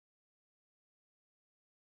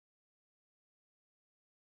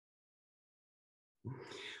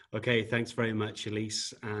Okay, thanks very much,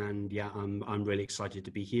 Elise. And yeah, I'm really excited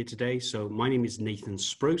to be here today. So my name is Nathan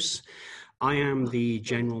Spruce. I am the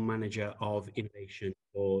General Manager of Innovation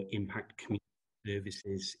for Impact Community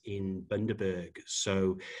Services in Bundaberg.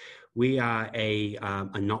 So we are a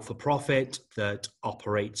not-for-profit that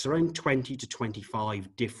operates around 20 to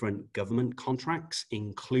 25 different government contracts,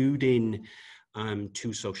 including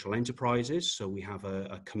two social enterprises. So we have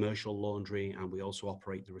a commercial laundry, and we also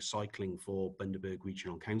operate the recycling for Bundaberg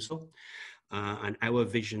Regional Council. And our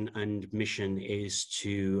vision and mission is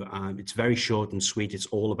to, it's very short and sweet, it's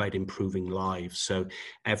all about improving lives. So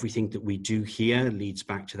everything that we do here leads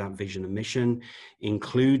back to that vision and mission,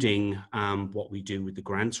 including what we do with the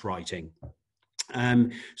grants writing.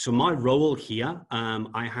 So my role here,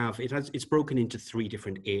 it's broken into three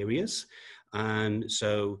different areas.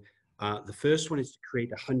 The first one is to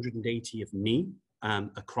create 180 of me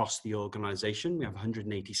across the organization. We have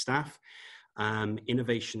 180 staff.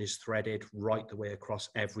 Innovation is threaded right the way across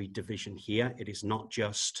every division here. It's not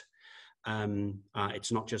just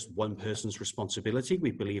one person's responsibility.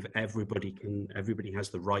 We believe everybody has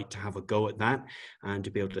the right to have a go at that and to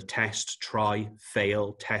be able to test, try,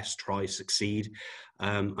 fail, test, try, succeed,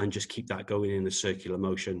 and just keep that going in a circular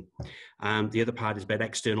motion. The other part is about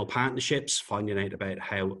external partnerships, finding out about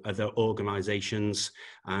how other organizations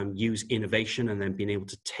use innovation and then being able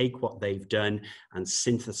to take what they've done and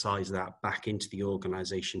synthesize that back into the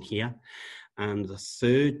organization here. And the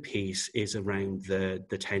third piece is around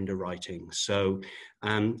the tender writing. So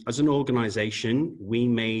as an organization, we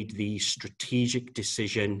made the strategic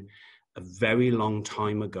decision a very long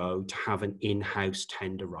time ago to have an in-house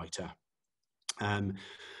tender writer.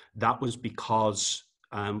 That was because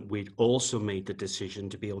we'd also made the decision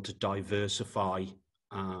to be able to diversify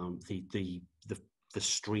the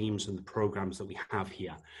streams and the programs that we have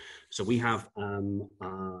here. So we have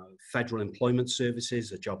federal employment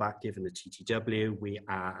services, a Job Active and a TTW. We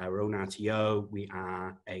are our own RTO. We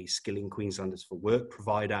are a Skilling Queenslanders for Work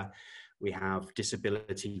provider. We have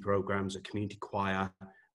disability programs, a community choir,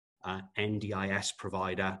 NDIS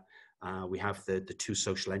provider. We have the two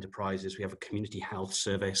social enterprises. We have a community health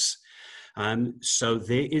service. So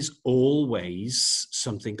there is always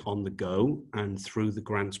something on the go, and through the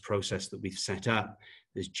grants process that we've set up,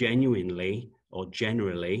 there's genuinely or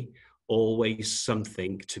generally always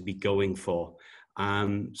something to be going for.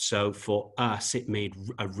 So for us, it made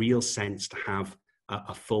a real sense to have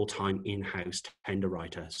a full-time in-house tender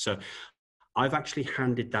writer. So I've actually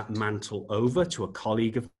handed that mantle over to a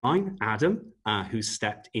colleague of mine, Adam, who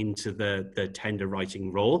stepped into the tender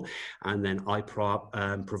writing role, and then I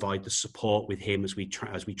provide the support with him as we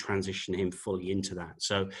transition him fully into that.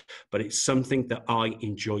 So, but it's something that I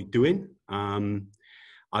enjoy doing.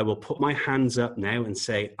 I will put my hands up now and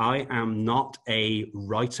say I am not a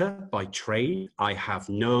writer by trade. I have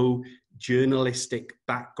no journalistic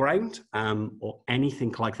background or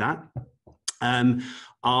anything like that.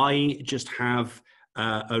 I just have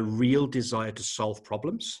a real desire to solve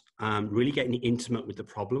problems, really getting intimate with the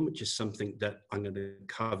problem, which is something that I'm going to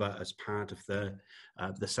cover as part of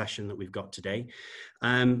the session that we've got today.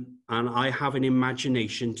 And I have an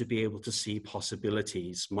imagination to be able to see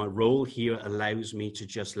possibilities. My role here allows me to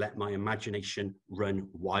just let my imagination run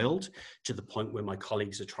wild to the point where my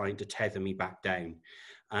colleagues are trying to tether me back down.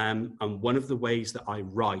 And one of the ways that I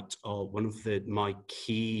write, or one of my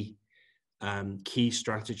key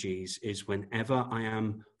strategies, is whenever I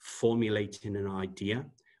am formulating an idea,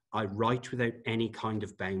 I write without any kind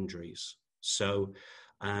of boundaries. So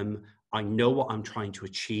I know what I'm trying to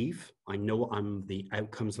achieve. I know what the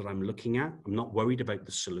outcomes that I'm looking at. I'm not worried about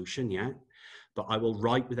the solution yet, but I will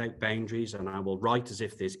write without boundaries, and I will write as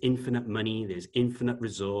if there's infinite money, there's infinite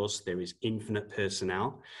resource, there is infinite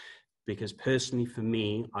personnel. Because personally, for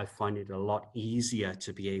me, I find it a lot easier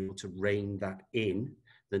to be able to rein that in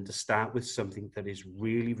than to start with something that is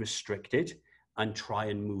really restricted and try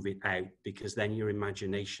and move it out, because then your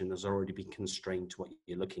imagination has already been constrained to what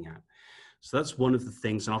you're looking at. So that's one of the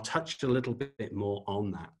things, and I'll touch a little bit more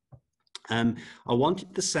on that. I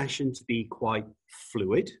wanted the session to be quite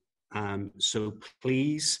fluid. So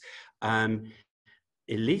please,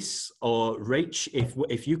 Elise or Rach,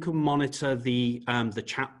 if you can monitor the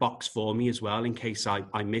chat box for me as well, in case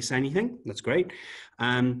I miss anything, that's great.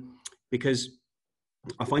 Because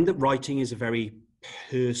I find that writing is a very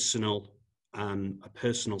personal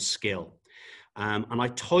skill. And I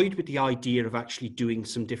toyed with the idea of actually doing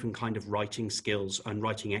some different kind of writing skills and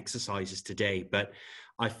writing exercises today, but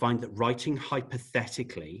I find that writing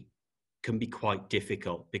hypothetically can be quite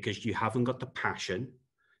difficult because you haven't got the passion.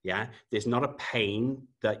 Yeah, there's not a pain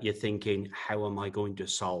that you're thinking, how am I going to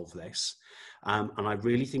solve this? And I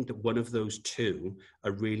really think that one of those two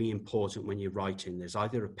are really important when you're writing. There's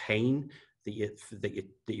either a pain that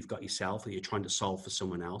you've got yourself, that you're trying to solve for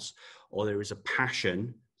someone else, or there is a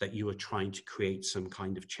passion that you are trying to create some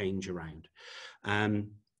kind of change around.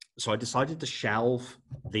 So I decided to shelve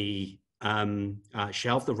the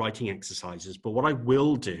writing exercises. But what I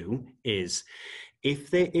will do is,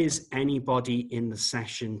 if there is anybody in the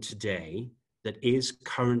session today that is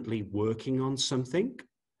currently working on something,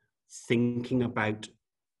 thinking about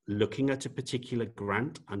looking at a particular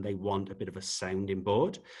grant and they want a bit of a sounding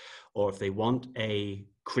board, or if they want a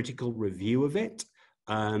critical review of it,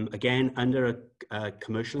 again, under a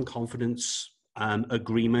commercial and confidence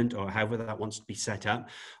agreement, or however that wants to be set up,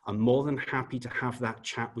 I'm more than happy to have that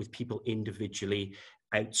chat with people individually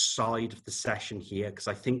outside of the session here, because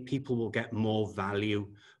I think people will get more value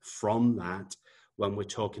from that when we're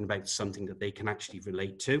talking about something that they can actually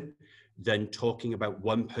relate to, than talking about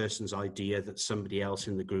one person's idea that somebody else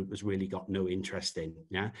in the group has really got no interest in.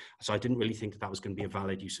 Yeah, so I didn't really think that was going to be a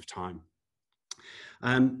valid use of time.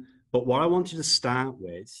 But what I wanted to start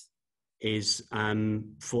with is,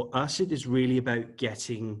 for us, it is really about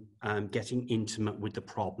getting intimate with the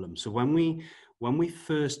problem. So when we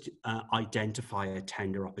first identify a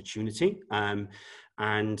tender opportunity, and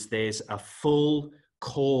there's a full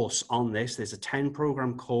course on this, there's a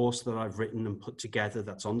 10-program course that I've written and put together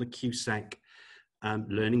that's on the QSEC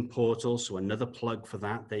learning portal. So another plug for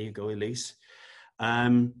that. There you go, Elise.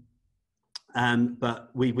 But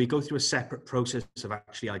we go through a separate process of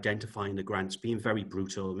actually identifying the grants, being very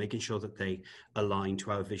brutal, making sure that they align to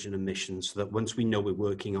our vision and mission, so that once we know we're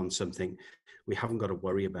working on something, we haven't got to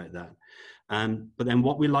worry about that. But then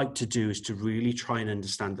what we like to do is to really try and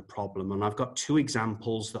understand the problem. And I've got two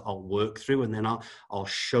examples that I'll work through, and then I'll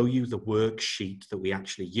show you the worksheet that we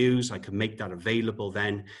actually use. I can make that available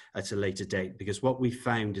then at a later date, because what we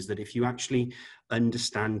found is that if you actually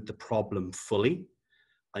understand the problem fully,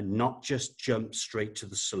 and not just jump straight to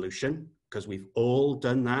the solution, because we've all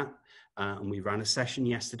done that. And we ran a session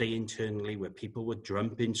yesterday internally where people would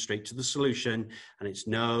jump in straight to the solution, and it's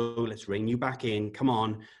no, let's rein you back in. Come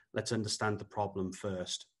on, let's understand the problem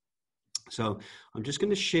first. So I'm just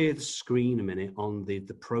going to share the screen a minute on the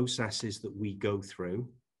processes that we go through.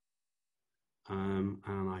 And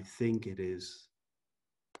I think it is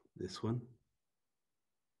this one.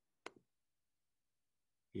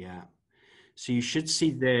 Yeah. So you should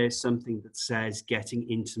see there something that says getting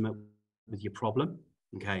intimate with your problem.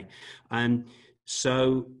 Okay.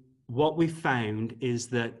 So what we found is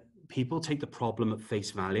that people take the problem at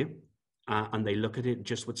face value, and they look at it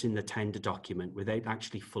just what's in the tender document without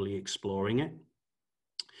actually fully exploring it.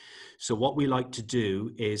 So what we like to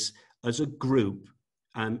do is, as a group,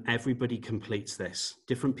 everybody completes this.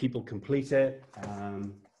 Different people complete it.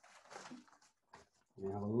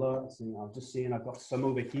 Have a look. I'm just seeing I've got some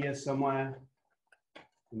over here somewhere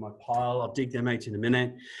in my pile. I'll dig them out in a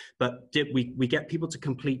minute. But we get people to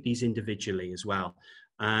complete these individually as well.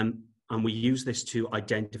 And we use this to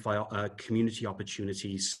identify community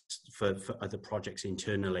opportunities for other projects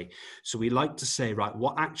internally. So we like to say, right,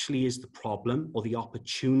 what actually is the problem or the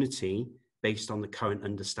opportunity based on the current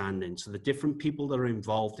understanding? So the different people that are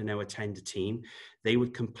involved in our tender team, they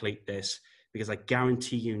would complete this, because I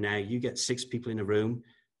guarantee you now, you get 6 people in a room,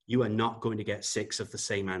 you are not going to get 6 of the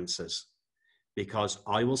same answers, because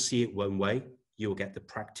I will see it one way. You'll get the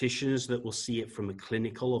practitioners that will see it from a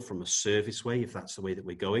clinical or from a service way, if that's the way that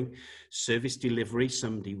we're going. Service delivery,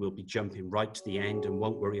 somebody will be jumping right to the end and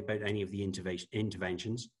won't worry about any of the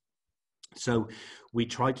interventions. So we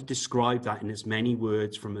try to describe that in as many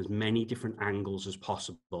words from as many different angles as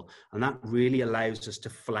possible. And that really allows us to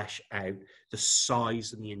flesh out the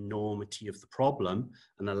size and the enormity of the problem,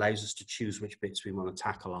 and allows us to choose which bits we want to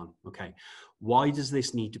tackle on. Okay. Why does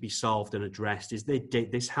this need to be solved and addressed?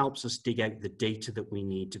 This helps us dig out the data that we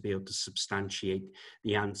need to be able to substantiate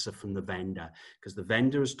the answer from the vendor, because the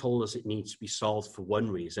vendor has told us it needs to be solved for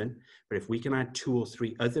one reason, but if we can add 2 or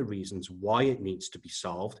 3 other reasons why it needs to be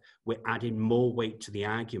solved, we're adding more weight to the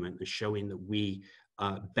argument and showing that we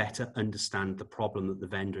better understand the problem that the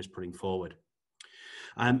vendor is putting forward.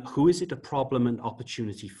 Who is it a problem and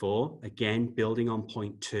opportunity for? Again, building on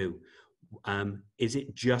point 2. Is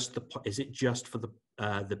it just for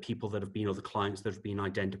the people that have been, or the clients that have been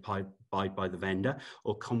identified by the vendor,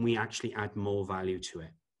 or can we actually add more value to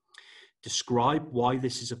it? Describe why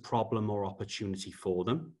this is a problem or opportunity for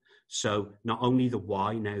them. So not only the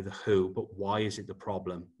why, now the who, but why is it the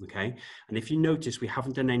problem? Okay. And if you notice, we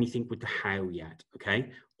haven't done anything with the how yet. Okay.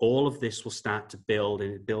 All of this will start to build,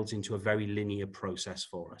 and it builds into a very linear process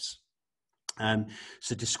for us.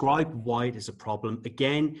 So describe why it is a problem.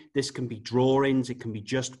 Again, this can be drawings, it can be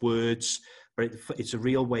just words, but it's a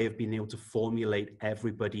real way of being able to formulate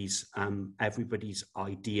everybody's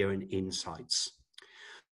idea and insights.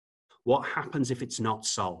 What happens if it's not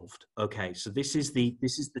solved? Okay, so this is the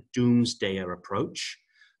doomsdayer approach.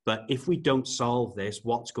 But if we don't solve this,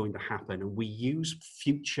 what's going to happen? And we use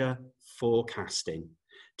future forecasting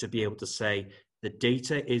to be able to say the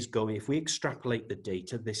data is going, if we extrapolate the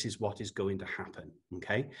data, this is what is going to happen,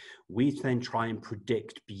 okay? We then try and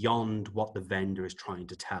predict beyond what the vendor is trying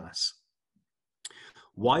to tell us.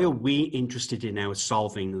 Why are we interested in now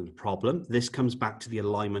solving the problem? This comes back to the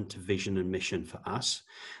alignment to vision and mission for us,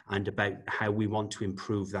 and about how we want to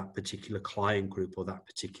improve that particular client group or that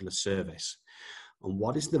particular service. And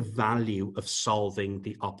what is the value of solving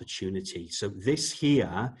the opportunity? So this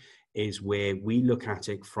here is where we look at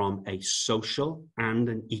it from a social and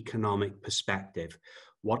an economic perspective.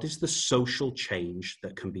 What is the social change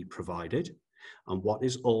that can be provided? And what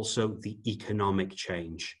is also the economic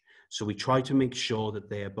change? So we try to make sure that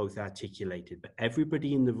they are both articulated, but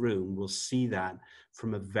everybody in the room will see that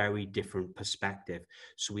from a very different perspective.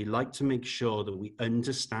 So we like to make sure that we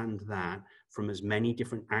understand that from as many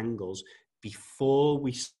different angles before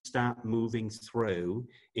we start moving through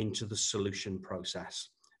into the solution process.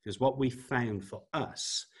 Because what we found for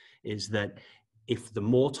us is that if the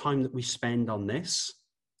more time that we spend on this,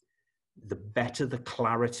 the better the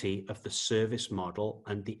clarity of the service model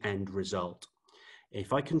and the end result.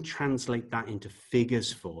 If I can translate that into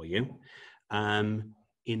figures for you,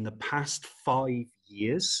 in the past 5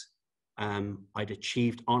 years, I'd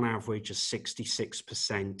achieved on average a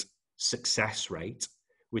 66% success rate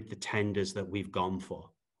with the tenders that we've gone for.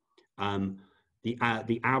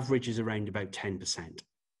 The average is around about 10%.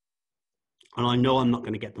 And I know I'm not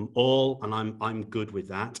going to get them all, and I'm good with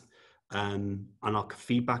that. And our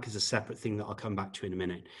feedback is a separate thing that I'll come back to in a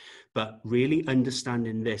minute. But really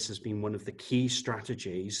understanding this has been one of the key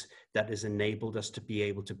strategies that has enabled us to be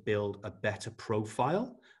able to build a better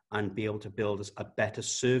profile and be able to build a better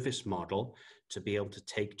service model to be able to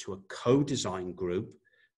take to a co-design group,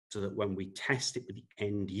 so that when we test it with the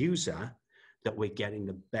end user, that we're getting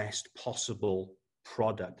the best possible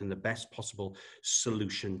product and the best possible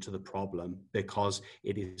solution to the problem, because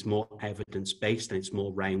it is more evidence-based and it's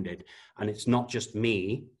more rounded. And it's not just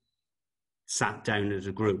me sat down as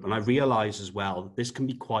a group. And I realize as well that this can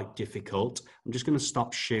be quite difficult. I'm just going to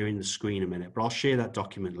stop sharing the screen a minute, but I'll share that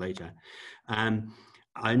document later. I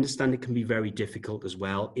understand it can be very difficult as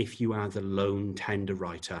well if you are the lone tender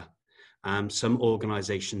writer. Some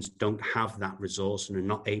organizations don't have that resource and are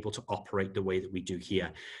not able to operate the way that we do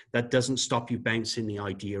here. That doesn't stop you bouncing the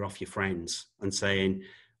idea off your friends and saying,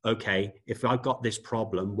 okay, if I've got this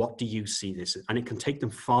problem, what do you see this? And it can take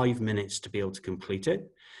them 5 minutes to be able to complete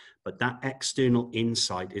it. But that external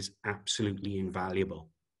insight is absolutely invaluable.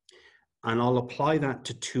 And I'll apply that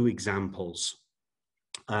to 2 examples.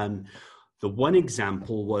 The one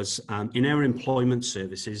example was in our employment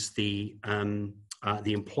services, the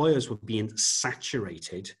employers were being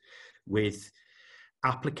saturated with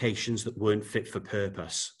applications that weren't fit for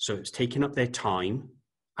purpose. So it's taking up their time,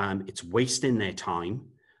 it's wasting their time,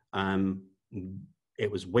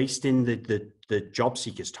 it was wasting the job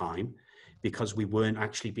seekers' time, because we weren't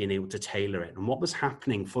actually being able to tailor it. And what was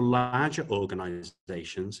happening for larger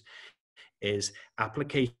organizations is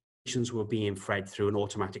applications were being fed through an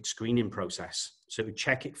automatic screening process. So it would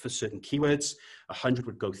check it for certain keywords, 100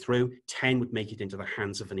 would go through, 10 would make it into the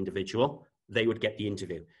hands of an individual, they would get the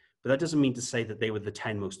interview. But that doesn't mean to say that they were the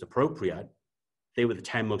 10 most appropriate, they were the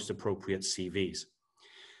 10 most appropriate CVs.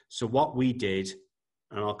 So what we did,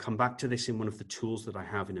 and I'll come back to this in one of the tools that I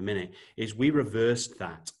have in a minute, is we reversed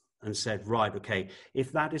that and said, right, okay,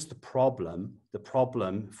 if that is the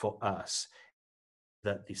problem for us,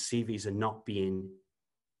 that the CVs are not being,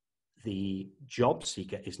 the job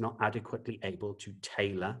seeker is not adequately able to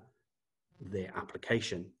tailor their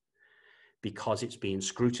application because it's being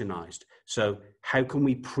scrutinized. So how can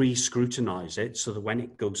we pre-scrutinize it so that when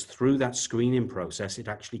it goes through that screening process, it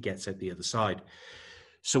actually gets out the other side?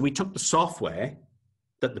 So we took the software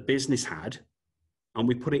that the business had and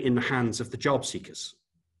we put it in the hands of the job seekers.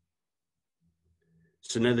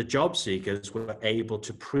 So now the job seekers were able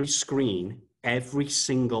to pre-screen every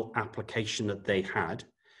single application that they had,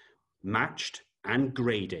 matched and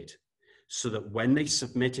graded, so that when they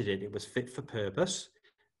submitted it, it was fit for purpose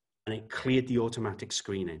and it cleared the automatic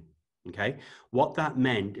screening. Okay. What that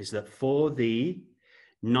meant is that for the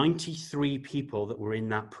 93 people that were in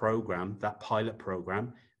that program, that pilot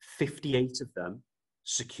program, 58 of them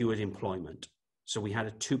secured employment. So we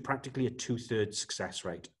had practically a 2/3 success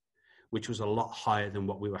rate, which was a lot higher than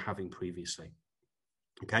what we were having previously.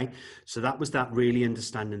 Okay, so that was that really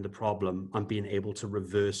understanding the problem and being able to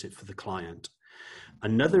reverse it for the client.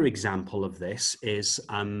 Another example of this is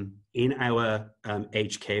in our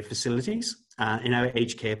aged care facilities, in our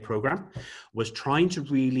aged care program, was trying to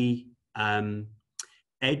really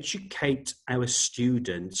educate our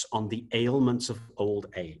students on the ailments of old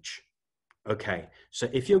age. Okay, so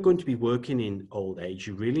if you're going to be working in old age,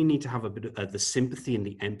 you really need to have a bit of the sympathy and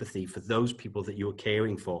the empathy for those people that you're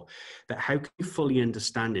caring for. But how can you fully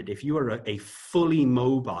understand it? If you are a fully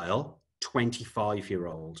mobile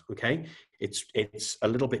 25-year-old, okay, it's a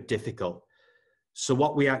little bit difficult. So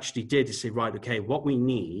what we actually did is say, right, okay, what we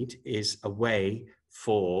need is a way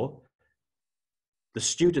for the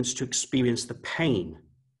students to experience the pain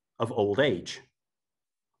of old age.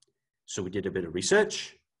 So we did a bit of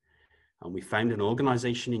research. And we found an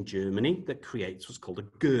organization in Germany that creates what's called a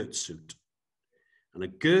GERT suit. And a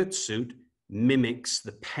GERT suit mimics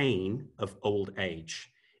the pain of old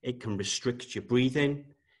age. It can restrict your breathing.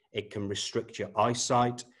 It can restrict your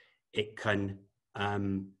eyesight. It can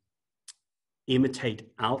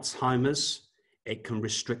imitate Alzheimer's. It can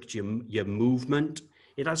restrict your movement.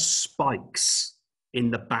 It has spikes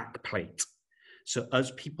in the back plate. So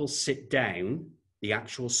as people sit down, the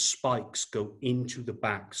actual spikes go into the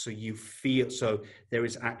back. So you feel, so there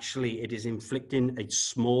is actually, it is inflicting a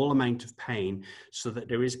small amount of pain so that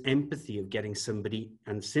there is empathy of getting somebody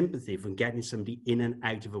and sympathy from getting somebody in and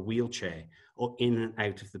out of a wheelchair or in and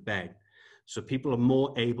out of the bed. So people are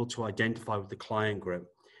more able to identify with the client group.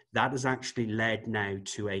 That has actually led now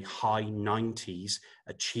to a high 90s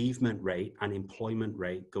achievement rate and employment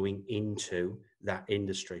rate going into that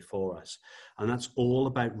industry for us. And that's all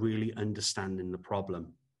about really understanding the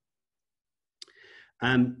problem.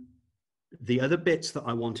 The other bits that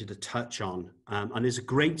I wanted to touch on, and there's a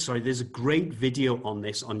great video on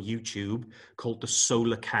this on YouTube called The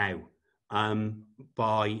Solar Cow. And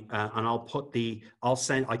I'll put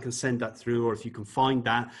I can send that through, or if you can find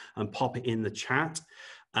that and pop it in the chat.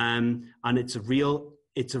 And it's a real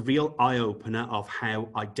eye-opener of how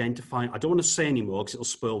identifying, I don't want to say anymore because it'll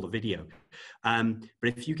spoil the video. But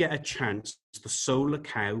if you get a chance, The Solar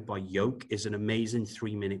Cow by Yoke is an amazing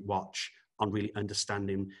 3-minute watch on really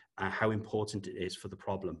understanding how important it is for the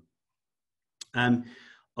problem. I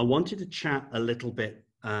wanted to chat a little bit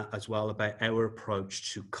as well about our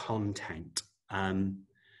approach to content and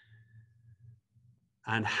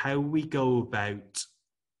how we go about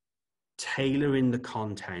tailoring the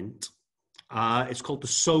content. It's called The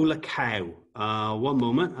Solar Cow. One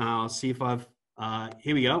moment, I'll see if I've,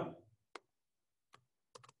 here we go.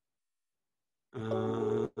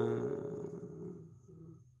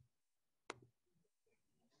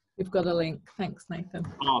 We've got a link. Thanks, Nathan.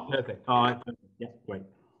 Oh, perfect. All right. Yeah, great.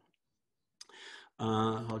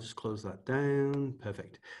 I'll just close that down.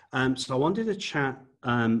 Perfect. So I wanted to chat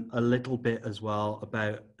a little bit as well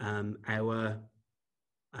about our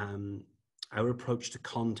approach to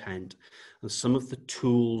content and some of the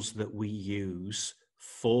tools that we use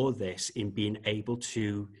for this in being able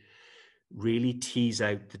to really tease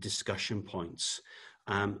out the discussion points.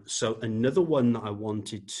 So another one that I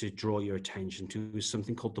wanted to draw your attention to is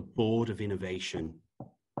something called the Board of Innovation.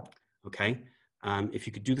 Okay. If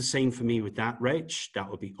you could do the same for me with that, Rich, that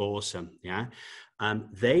would be awesome. Yeah.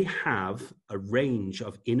 They have a range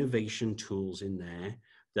of innovation tools in there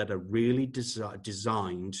that are really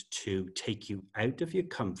designed to take you out of your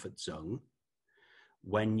comfort zone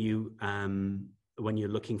when you're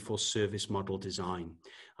looking for service model design.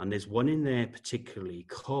 And there's one in there particularly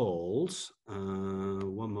called,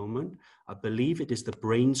 one moment, I believe it is the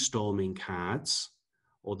brainstorming cards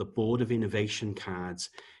or the Board of Innovation cards.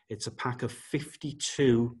 It's a pack of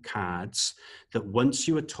 52 cards that once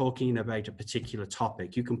you are talking about a particular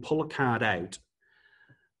topic, you can pull a card out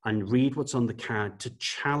and read what's on the card to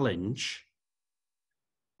challenge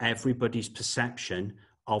everybody's perception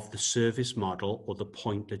of the service model or the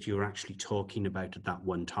point that you're actually talking about at that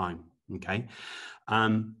one time, okay?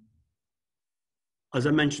 As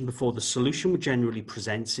I mentioned before, the solution generally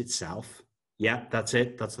presents itself. Yeah, that's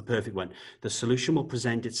it. That's the perfect one. The solution will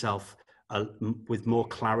present itself with more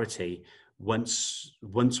clarity once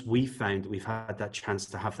we found that we've had that chance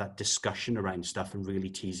to have that discussion around stuff and really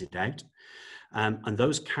tease it out. And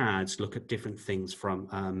those cards look at different things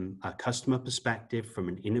from a customer perspective, from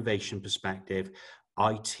an innovation perspective,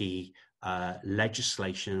 IT,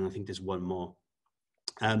 legislation, and I think there's one more.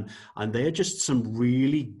 And they're just some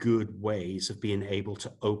really good ways of being able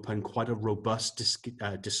to open quite a robust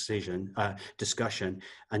discussion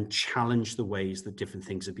and challenge the ways that different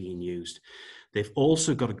things are being used. They've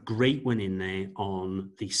also got a great one in there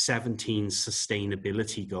on the 17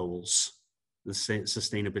 sustainability goals, the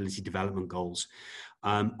sustainability development goals.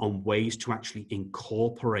 on ways to actually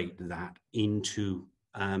incorporate that into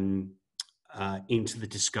the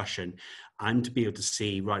discussion, and to be able to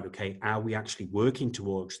see, right, okay, are we actually working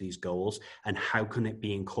towards these goals, and how can it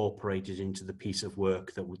be incorporated into the piece of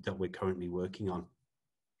work that we're currently working on.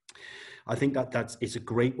 I think it's a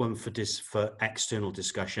great one for external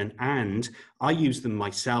discussion, and I use them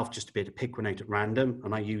myself just to be able to pick one out at random,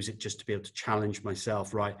 and I use it just to be able to challenge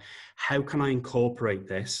myself, right? How can I incorporate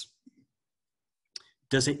this?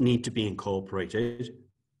 Does it need to be incorporated?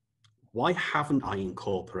 Why haven't I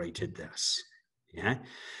incorporated this? Yeah.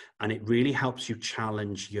 And it really helps you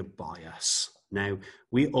challenge your bias. Now,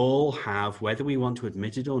 we all have, whether we want to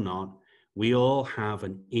admit it or not, we all have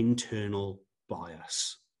an internal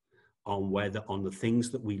bias on the things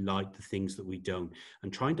that we like, the things that we don't.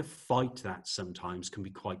 And trying to fight that sometimes can be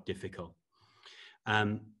quite difficult.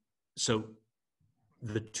 So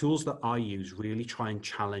the tools that I use really try and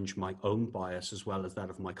challenge my own bias as well as that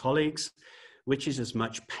of my colleagues, which is as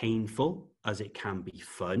much painful as it can be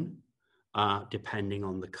fun, depending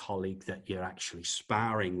on the colleague that you're actually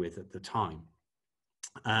sparring with at the time.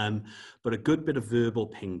 But a good bit of verbal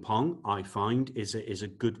ping pong, I find, is a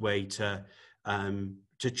good way to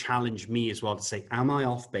challenge me as well, to say, am I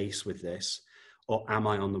off base with this, or am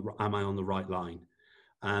I on the right line?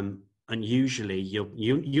 And usually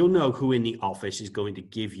you'll know who in the office is going to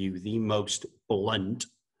give you the most blunt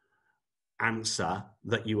answer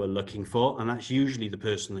that you are looking for, and that's usually the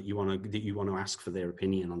person that you want to ask for their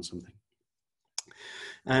opinion on something.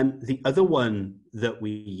 The other one that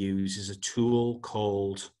we use is a tool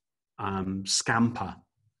called Scamper,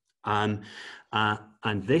 and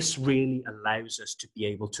this really allows us to be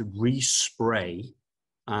able to respray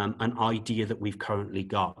an idea that we've currently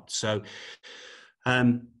got. So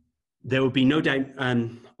there will be no doubt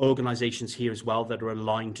organizations here as well that are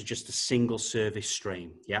aligned to just a single service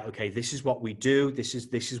stream. Yeah, okay, this is what we do, this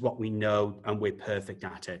is what we know, and we're perfect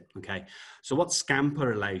at it. Okay, so what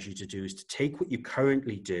Scamper allows you to do is to take what you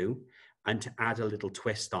currently do and to add a little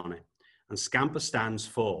twist on it. And Scamper stands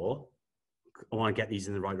for, I want to get these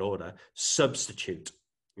in the right order, substitute.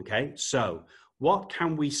 Okay, so what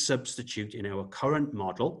can we substitute in our current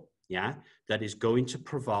model, yeah, that is going to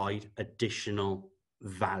provide additional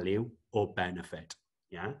value or benefit?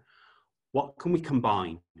 Yeah, what can we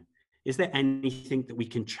combine? Is there anything that we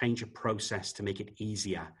can change a process to make it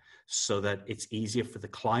easier, so that it's easier for the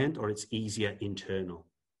client or it's easier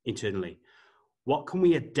internally? What can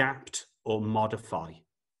we adapt or modify?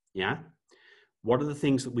 Yeah, what are the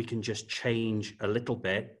things that we can just change a little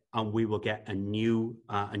bit and we will get a new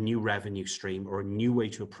revenue stream or a new way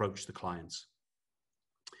to approach the clients?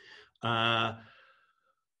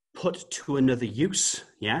 Put to another use,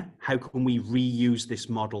 yeah? How can we reuse this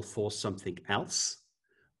model for something else?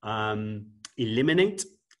 Eliminate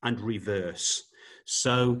and reverse.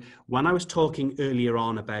 So when I was talking earlier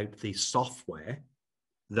on about the software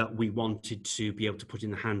that we wanted to be able to put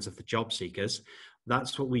in the hands of the job seekers,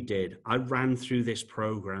 that's what we did. I ran through this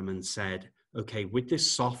program and said, okay, with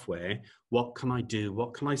this software, what can I do?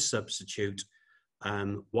 What can I substitute?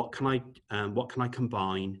 What can I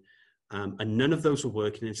combine? And none of those were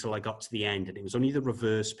working until I got to the end, and it was only the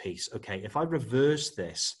reverse piece. Okay, if I reverse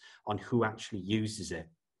this on who actually uses it,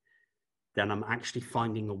 then I'm actually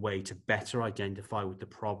finding a way to better identify with the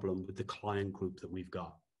problem with the client group that we've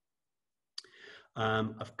got.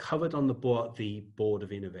 I've covered on the board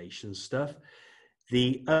of innovation stuff.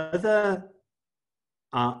 The other,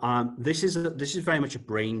 this is very much a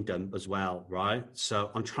brain dump as well, right?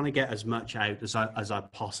 So I'm trying to get as much out as I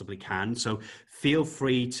possibly can. So feel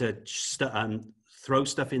free to throw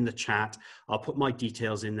stuff in the chat. I'll put my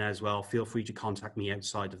details in there as well. Feel free to contact me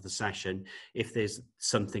outside of the session if there's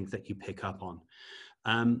something that you pick up on.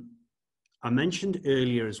 I mentioned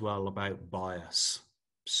earlier as well about bias.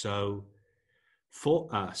 So for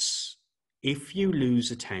us, if you lose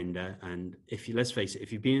a tender, and let's face it,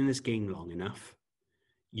 if you've been in this game long enough,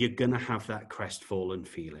 you're going to have that crestfallen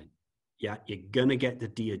feeling. Yeah, you're going to get the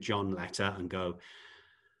Dear John letter and go,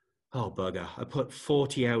 oh, bugger, I put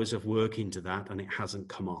 40 hours of work into that and it hasn't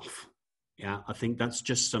come off. Yeah, I think that's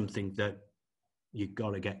just something that you've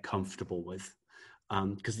got to get comfortable with,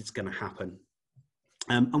 because it's going to happen.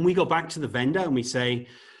 And we go back to the vendor and we say,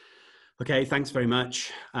 okay, thanks very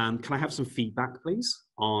much. Can I have some feedback, please,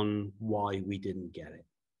 on why we didn't get it?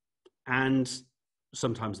 And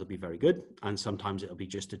sometimes they'll be very good, and sometimes it'll be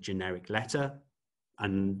just a generic letter,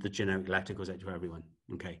 and the generic letter goes out to everyone.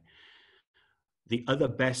 Okay. The other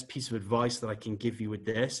best piece of advice that I can give you with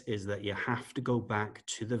this is that you have to go back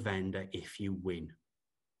to the vendor if you win.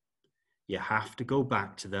 You have to go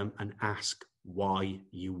back to them and ask why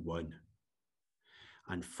you won.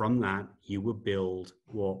 And from that, you will build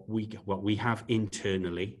what we have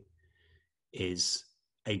internally is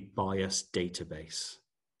a bias database.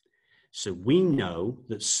 So we know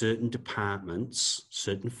that certain departments,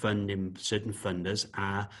 certain funders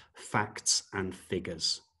are facts and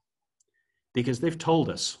figures because they've told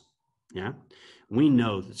us. Yeah, we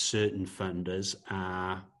know that certain funders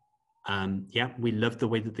are. We love the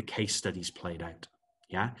way that the case studies played out.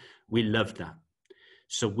 Yeah, we love that.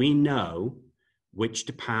 So we know which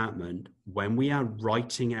department, when we are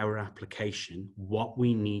writing our application, what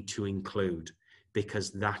we need to include,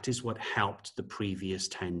 because that is what helped the previous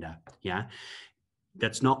tender. Yeah,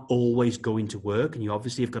 that's not always going to work, and you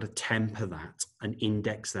obviously have got to temper that and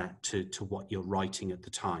index that to what you're writing at the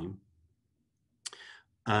time.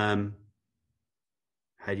 I'll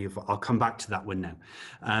come back to that one now.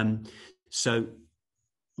 So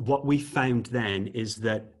what we found then is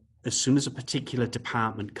that as soon as a particular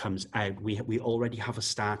department comes out, we already have a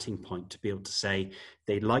starting point to be able to say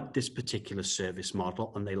they like this particular service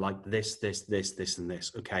model and they like this, and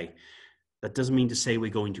this. Okay, that doesn't mean to say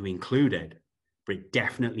we're going to include it, but it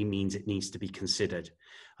definitely means it needs to be considered.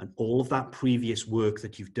 And all of that previous work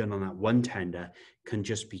that you've done on that one tender can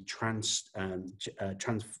just be transferred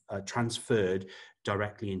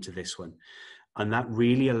directly into this one. And that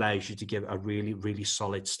really allows you to give a really, really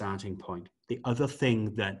solid starting point. The other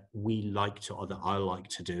thing that we like to, or that I like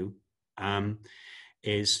to do,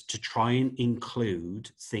 is to try and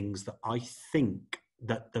include things that I think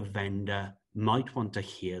that the vendor might want to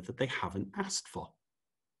hear that they haven't asked for.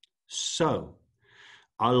 So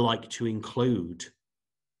I like to include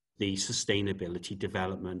the sustainability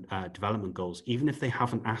development goals, even if they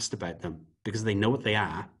haven't asked about them, because they know what they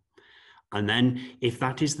are. And then if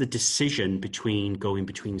that is the decision between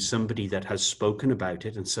somebody that has spoken about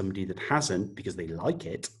it and somebody that hasn't because they like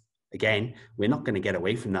it, again, we're not going to get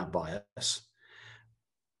away from that bias.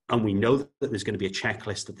 And we know that there's going to be a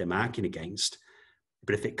checklist that they're marking against.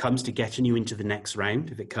 But if it comes to getting you into the next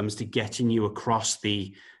round, if it comes to getting you across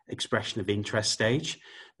the expression of interest stage,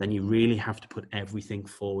 then you really have to put everything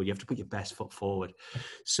forward. You have to put your best foot forward.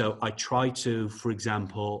 So I try to, for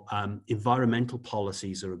example, environmental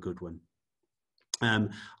policies are a good one.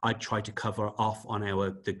 I try to cover off on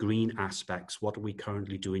the green aspects. What are we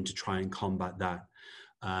currently doing to try and combat that?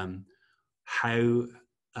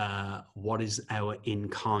 What is our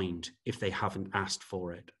in-kind if they haven't asked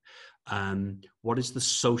for it? What is the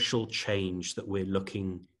social change that we're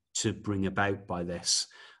looking to bring about by this?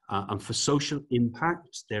 And for social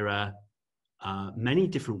impact, there are many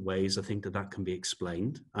different ways I think that can be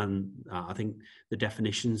explained. And I think the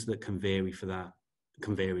definitions that can vary for that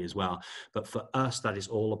can vary as well. But for us, that is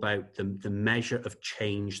all about the measure of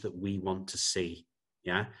change that we want to see.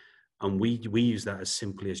 Yeah. And we use that as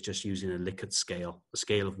simply as just using a Likert scale, a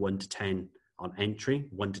scale of 1 to 10 on entry,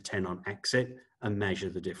 1 to 10 on exit, and measure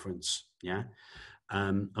the difference. Yeah.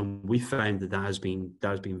 And we found that has been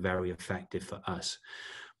very effective for us.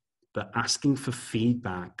 But asking for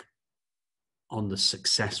feedback on the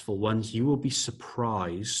successful ones, you will be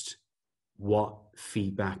surprised what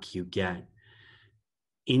feedback you get.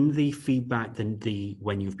 In the feedback,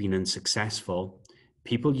 when you've been unsuccessful,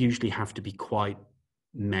 people usually have to be quite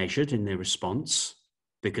measured in their response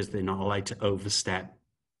because they're not allowed to overstep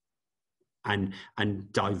and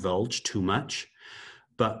divulge too much.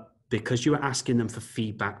 But because you are asking them for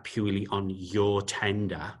feedback purely on your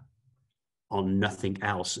tender, on nothing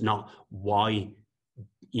else, not why,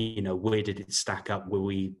 where did it stack up? Were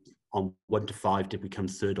we on 1 to 5? Did we come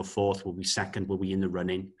third or fourth? Were we second? Were we in the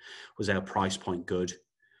running? Was our price point good?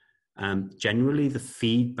 Generally, the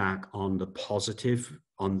feedback on the positive,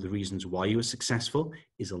 on the reasons why you were successful,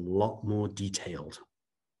 is a lot more detailed.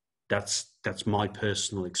 That's my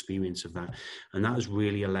personal experience of that. And that has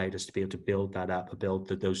really allowed us to be able to build that up, build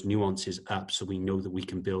those nuances up so we know that we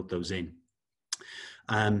can build those in.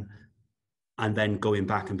 And then going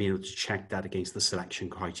back and being able to check that against the selection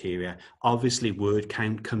criteria. Obviously, word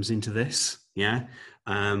count comes into this, yeah?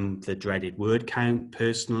 The dreaded word count.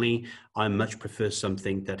 Personally, I much prefer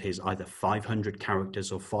something that is either 500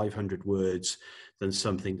 characters or 500 words than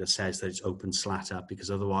something that says that it's open slatter,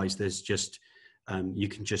 because otherwise there's just, you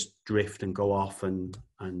can just drift and go off and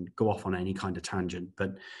go off on any kind of tangent.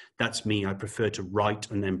 But that's me. I prefer to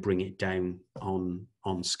write and then bring it down on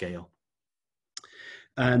scale.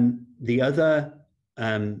 The other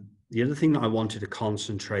thing that I wanted to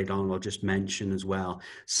concentrate on, I'll just mention as well,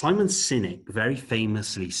 Simon Sinek very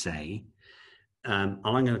famously say,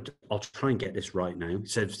 I'll try and get this right now.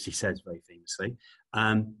 He says very famously,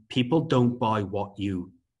 people don't buy what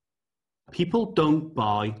you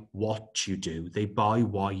do, they buy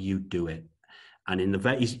why you do it. And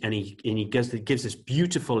he gives this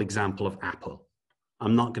beautiful example of Apple.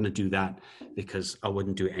 I'm not going to do that because I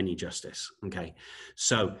wouldn't do it any justice. Okay,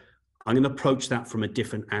 so I'm going to approach that from a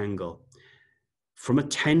different angle. From a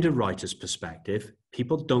tender writer's perspective,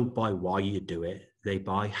 people don't buy why you do it, they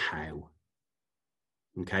buy how.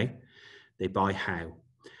 Okay, they buy how.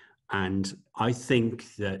 And I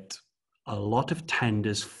think that a lot of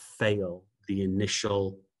tenders fail the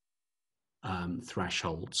initial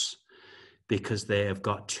thresholds because they have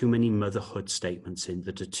got too many motherhood statements in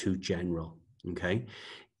that are too general. Okay,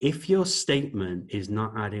 if your statement is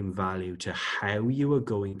not adding value to how you are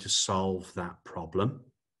going to solve that problem,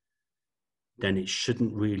 then it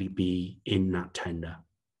shouldn't really be in that tender.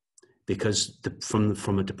 Because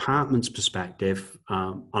from a department's perspective,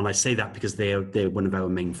 and I say that because they're one of our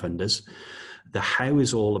main funders, the how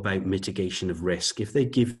is all about mitigation of risk. If they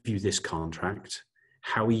give you this contract,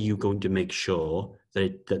 how are you going to make sure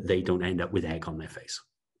that they don't end up with egg on their face?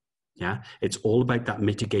 Yeah, it's all about that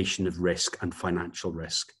mitigation of risk and financial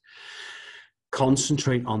risk.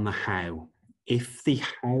 Concentrate on the how. If the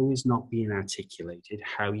how is not being articulated,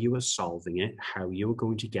 how you are solving it, how you are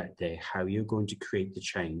going to get there, how you're going to create the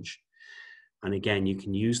change. And again, you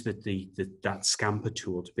can use that Scamper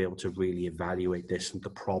tool to be able to really evaluate this and the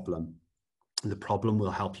problem. The problem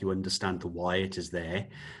will help you understand the why it is there.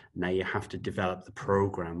 Now you have to develop the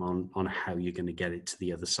program on how you're going to get it to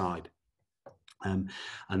the other side. And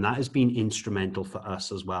that has been instrumental for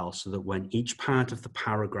us as well, so that when each part of the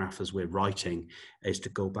paragraph as we're writing is to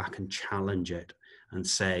go back and challenge it and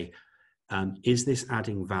say, is this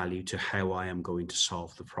adding value to how I am going to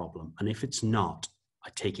solve the problem? And if it's not, I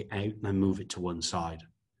take it out and I move it to one side.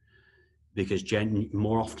 Because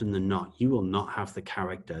more often than not, you will not have the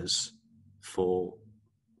characters for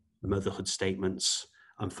motherhood statements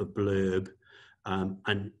and for blurb.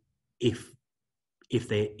 And if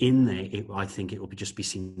they're in there, I think it will just be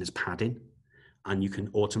seen as padding. And you can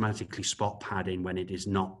automatically spot padding when it is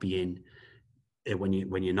not being, when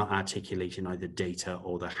you're not articulating either data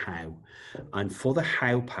or the how. And for the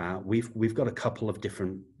how part, we've got a couple of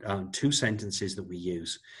different, 2 sentences that we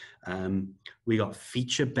use. We got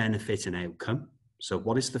feature, benefit, and outcome. So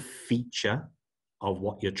what is the feature of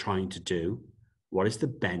what you're trying to do? What is the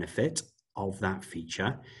benefit of that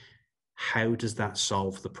feature? How does that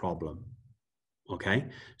solve the problem? Okay,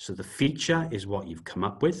 so the feature is what you've come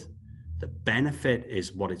up with. The benefit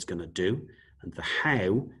is what it's going to do. And the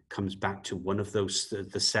how comes back to one of those,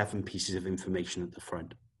 the 7 pieces of information at the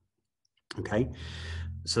front. Okay,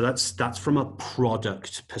 so that's from a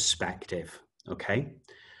product perspective. Okay,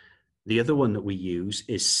 the other one that we use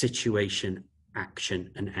is situation,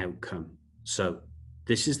 action, and outcome. So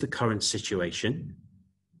this is the current situation.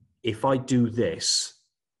 If I do this,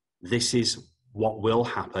 this is what will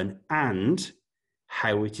happen and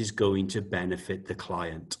how it is going to benefit the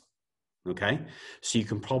client. Okay, so you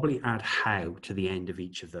can probably add how to the end of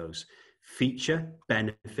each of those. Feature,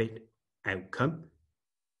 benefit, outcome,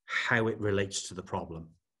 how it relates to the problem.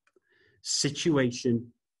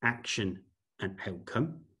 Situation, action, and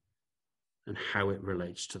outcome, and how it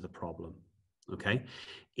relates to the problem. Okay,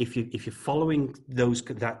 if you're following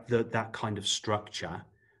that kind of structure,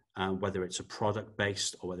 whether it's a product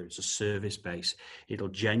based or whether it's a service based, it'll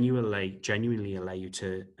genuinely allow you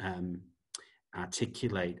to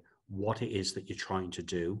articulate what it is that you're trying to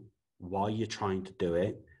do, why you're trying to do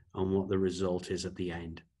it, and what the result is at the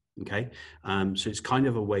end. Okay, so it's kind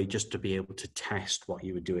of a way just to be able to test what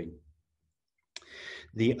you were doing.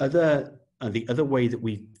 The other way that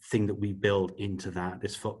we build into that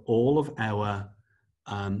is for all of our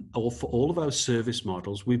service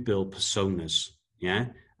models, we build personas, yeah,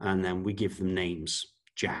 and then we give them names: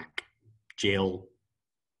 Jack, Jill,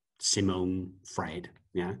 Simone, Fred,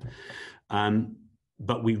 yeah.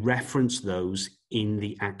 But we reference those in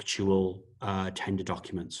the actual tender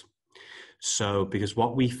documents. So, because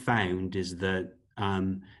what we found is that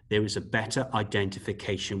there is a better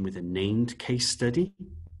identification with a named case study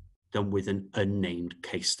than with an unnamed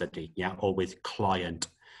case study, yeah, or with client,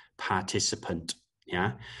 participant,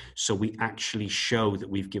 yeah. So we actually show that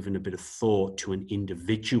we've given a bit of thought to an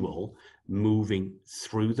individual moving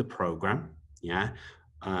through the program, yeah,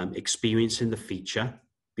 experiencing the feature,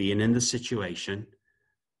 being in the situation,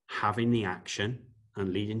 having the action,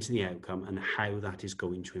 and leading to the outcome, and how that is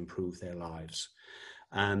going to improve their lives.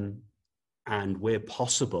 And where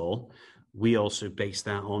possible, we also base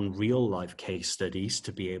that on real life case studies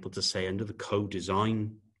to be able to say, under the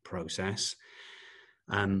co-design process,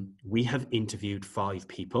 we have interviewed 5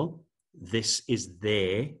 people. This is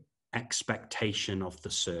their expectation of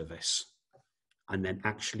the service. And then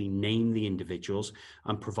actually name the individuals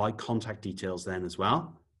and provide contact details then as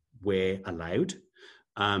well. where allowed,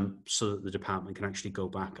 so that the department can actually go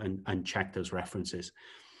back and check those references.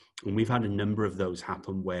 And we've had a number of those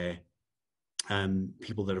happen where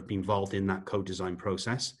people that have been involved in that co-design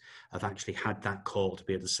process have actually had that call to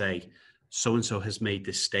be able to say, so-and-so has made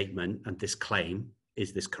this statement and this claim,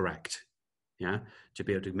 is this correct? Yeah, to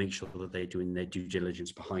be able to make sure that they're doing their due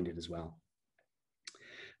diligence behind it as well.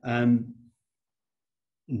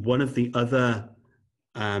 One of the other,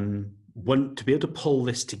 to be able to pull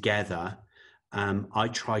this together, I'm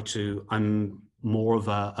more of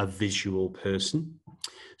a visual person.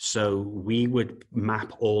 So we would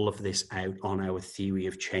map all of this out on our theory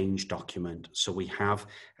of change document. So we have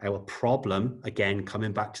our problem, again,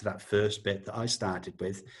 coming back to that first bit that I started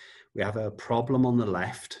with, we have a problem on the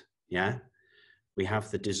left, yeah? We have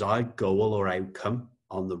the desired goal or outcome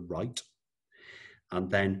on the right. And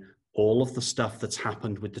then all of the stuff that's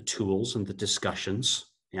happened with the tools and the discussions,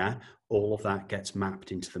 yeah? All of that gets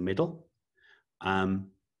mapped into the middle.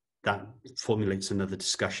 That formulates another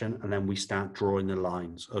discussion, and then we start drawing the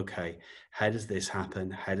lines. Okay, how does this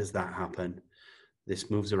happen? How does that happen?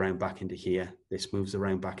 This moves around back into here. This moves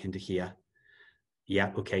around back into here.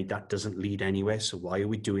 Yeah, okay, that doesn't lead anywhere. So why are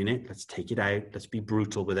we doing it? Let's take it out. Let's be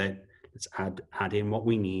brutal with it. Let's add in what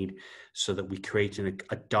we need so that we create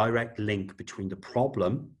a direct link between the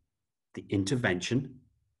problem, the intervention,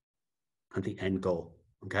 and the end goal.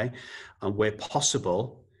 Okay, and where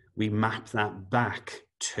possible, we map that back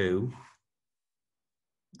to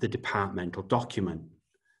the departmental document.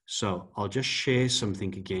 So I'll just share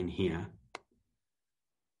something again here.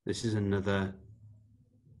 This is another,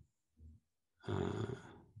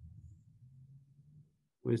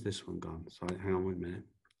 where's this one gone? Sorry, hang on 1 minute.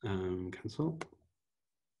 Cancel.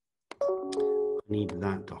 I need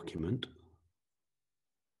that document.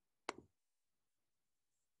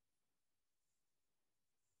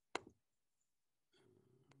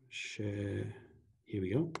 Share, here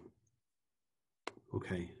we go.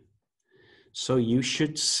 Okay, so you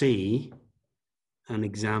should see an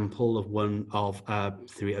example of one of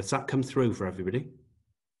three. Has that come through for everybody?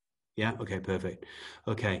 Yeah, okay, perfect.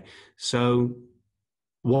 Okay, so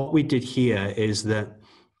what we did here is that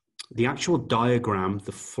the actual diagram,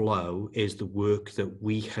 the flow, is the work that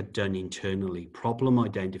we had done internally. Problem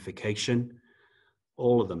identification,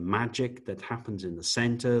 all of the magic that happens in the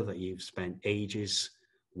center that you've spent ages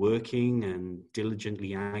working and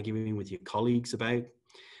diligently arguing with your colleagues about,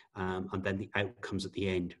 and then the outcomes at the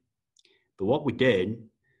end. But what we did,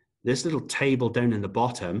 this little table down in the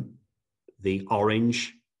bottom, the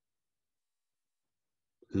orange,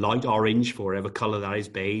 light orange for whatever color that is,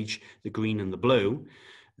 beige, the green and the blue,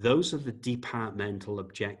 those are the departmental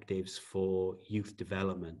objectives for youth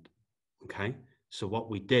development, okay? So what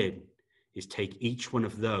we did is take each one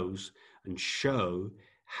of those and show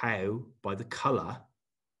how, by the color,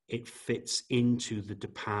 it fits into the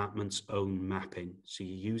department's own mapping. So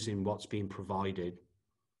you're using what's being provided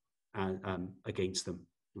against them,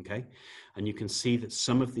 okay? And you can see that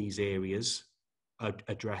some of these areas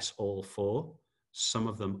address all four, some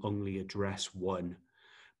of them only address one.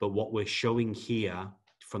 But what we're showing here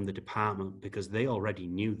from the department, because they already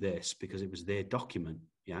knew this because it was their document,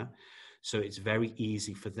 yeah? So it's very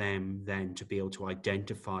easy for them then to be able to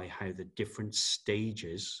identify how the different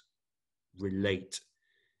stages relate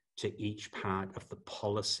to each part of the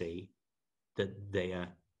policy that they are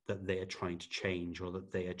trying to change, or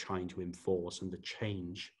that they are trying to enforce, and the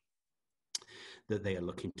change that they are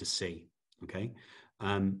looking to see, okay?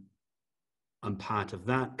 And part of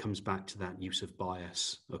that comes back to that use of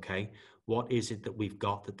bias, okay? What is it that we've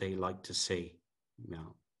got that they like to see?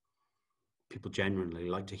 Now, people generally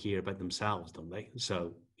like to hear about themselves, don't they?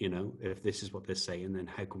 So, you know, if this is what they're saying, then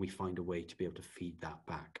how can we find a way to be able to feed that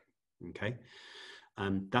back, okay?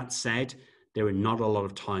 That said, there are not a lot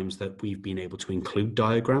of times that we've been able to include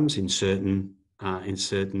diagrams in certain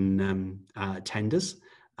tenders.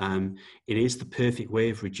 It is the perfect way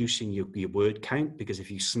of reducing your word count, because if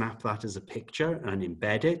you snap that as a picture and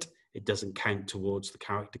embed it, it doesn't count towards the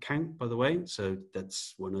character count, by the way. So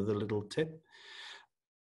that's one other little tip.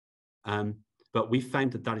 But we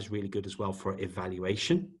found that that is really good as well for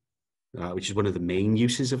evaluation, which is one of the main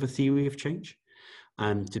uses of a theory of change,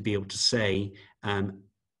 to be able to say,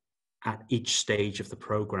 at each stage of the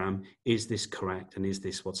program, is this correct and is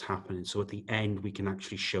this what's happening? So at the end, we can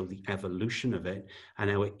actually show the evolution of it and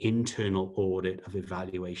our internal audit of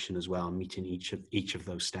evaluation as well, meeting each of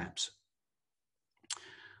those steps.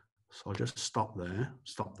 So I'll just stop there,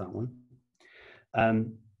 stop that one.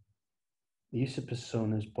 Use of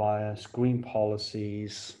personas, bias, green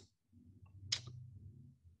policies.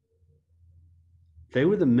 They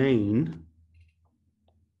were the main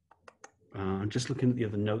I'm just looking at the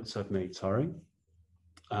other notes I've made, sorry.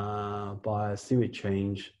 Bias, theory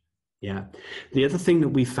change. Yeah. The other thing that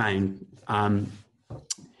we found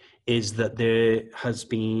is that there has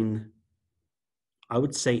been, I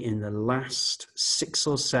would say in the last 6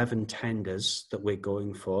 or 7 tenders that we're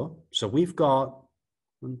going for. So we've got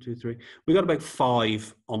 1, 2, 3. We've got about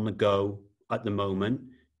 5 on the go at the moment,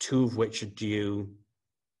 2 of which are due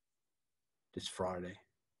this Friday,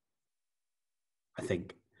 I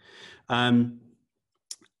think. And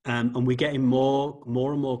we're getting more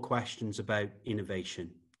and more questions about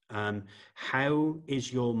innovation. How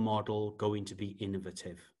is your model going to be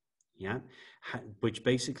innovative? Yeah, which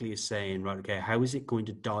basically is saying, right, okay, how is it going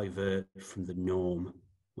to divert from the norm?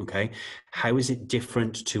 Okay, how is it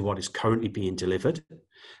different to what is currently being delivered?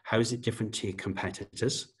 How is it different to your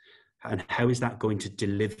competitors? And how is that going to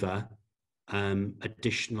deliver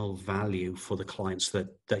additional value for the clients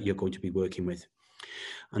that you're going to be working with?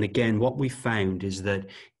 And again, what we found is that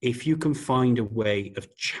if you can find a way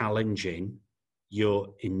of challenging your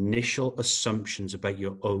initial assumptions about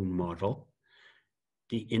your own model,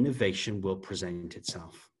 the innovation will present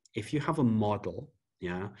itself. If you have a model,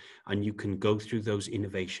 yeah, and you can go through those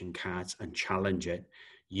innovation cards and challenge it,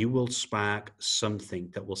 you will spark something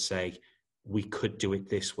that will say, we could do it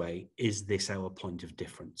this way. Is this our point of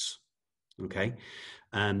difference? Okay.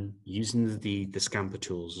 Using the Scamper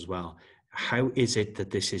tools as well. How is it that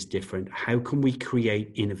this is different? How can we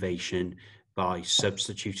create innovation by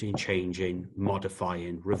substituting, changing,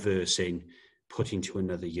 modifying, reversing, putting to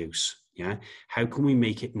another use? Yeah. How can we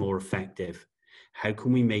make it more effective? How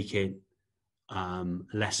can we make it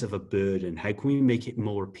less of a burden? How can we make it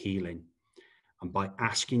more appealing? And by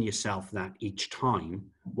asking yourself that each time,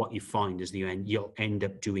 what you find is you'll end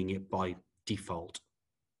up doing it by default,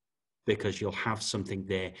 because you'll have something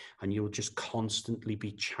there and you'll just constantly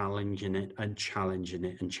be challenging it and challenging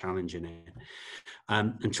it and challenging it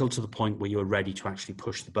until to the point where you're ready to actually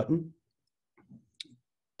push the button.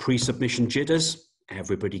 Pre-submission jitters,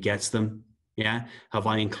 everybody gets them. Yeah. Have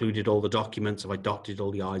I included all the documents? Have I dotted all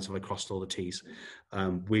the I's? Have I crossed all the T's?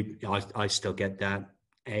 I still get that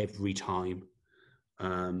every time.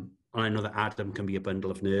 And I know that Adam can be a bundle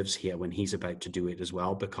of nerves here when he's about to do it as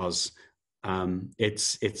well, because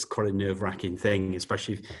it's quite a nerve-wracking thing,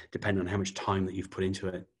 especially depending on how much time that you've put into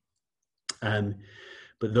it.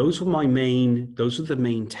 But those were the main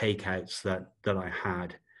takeouts that I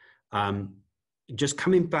had. Just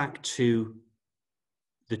coming back to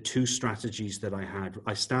the 2 strategies that I had,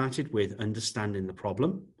 I started with understanding the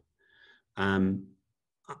problem. And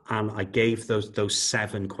I gave those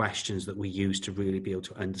 7 questions that we use to really be able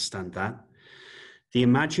to understand that. The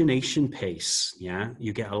imagination piece, yeah,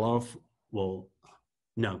 you get a lot of, well,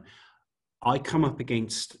 no, I come up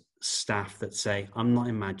against staff that say, I'm not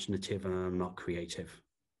imaginative and I'm not creative.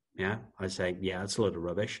 Yeah, I say, yeah, that's a load of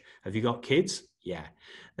rubbish. Have you got kids? Yeah.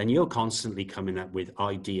 Then you're constantly coming up with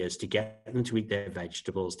ideas to get them to eat their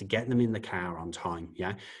vegetables, to get them in the car on time.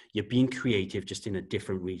 Yeah, you're being creative just in a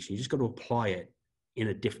different region. You just got to apply it in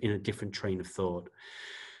a different train of thought.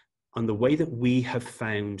 And the way that we have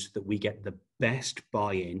found that we get the best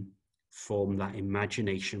buy-in from that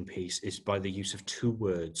imagination piece is by the use of 2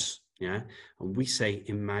 words. Yeah, and we say,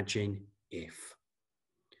 imagine if.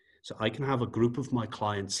 So I can have a group of my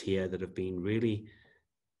clients here that have been really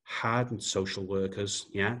hardened social workers.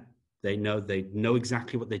 Yeah, they know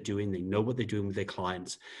exactly what they're doing. They know what they're doing with their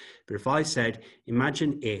clients. But if I said,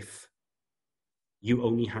 imagine if you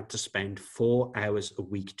only had to spend 4 hours a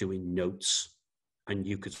week doing notes and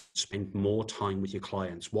you could spend more time with your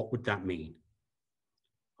clients, what would that mean?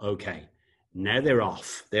 Okay, now they're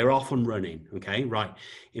off and running. Okay, right.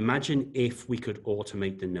 Imagine if we could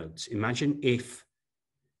automate the notes. Imagine if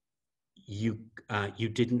you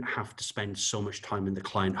didn't have to spend so much time in the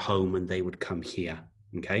client home and they would come here.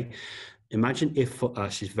 Okay, imagine if for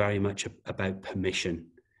us is very much about permission,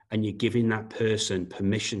 and you're giving that person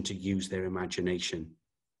permission to use their imagination,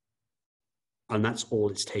 and that's all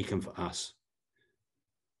it's taken for us,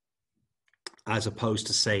 as opposed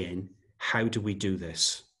to saying, how do we do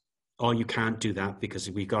this? Oh, you can't do that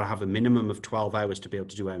because we've got to have a minimum of 12 hours to be able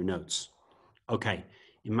to do our notes. Okay,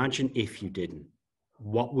 imagine if you didn't.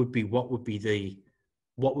 What would be the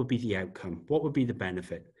outcome? What would be the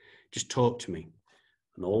benefit? Just talk to me.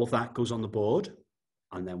 And all of that goes on the board.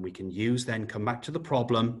 And then we can come back to the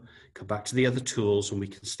problem, come back to the other tools, and we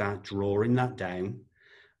can start drawing that down.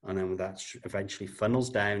 And then that eventually funnels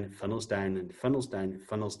down, it funnels down, and funnels down, it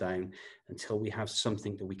funnels down, until we have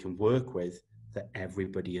something that we can work with that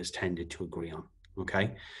everybody has tended to agree on.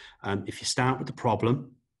 Okay. If you start with the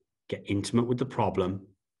problem, get intimate with the problem,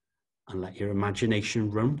 and let your imagination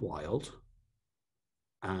run wild,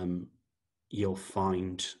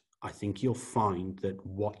 I think you'll find that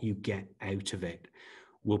what you get out of it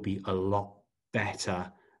will be a lot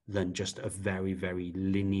better than just a very, very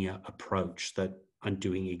linear approach and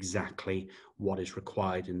doing exactly what is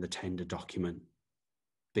required in the tender document,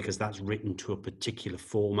 because that's written to a particular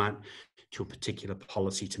format, to a particular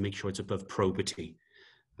policy to make sure it's above probity.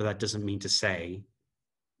 But that doesn't mean to say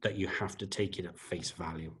that you have to take it at face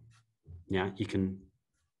value. Yeah, you can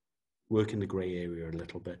work in the grey area a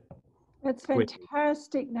little bit. That's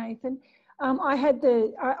fantastic, Nathan.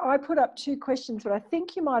 I put up 2 questions, but I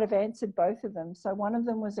think you might have answered both of them. So one of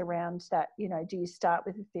them was around that, do you start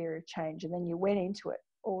with the theory of change and then you went into it?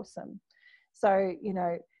 Awesome. So,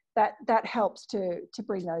 that helps to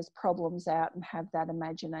bring those problems out and have that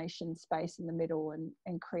imagination space in the middle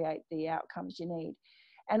and create the outcomes you need.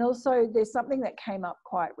 And also there's something that came up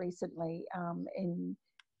quite recently in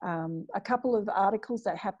a couple of articles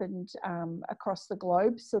that happened across the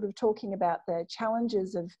globe, sort of talking about the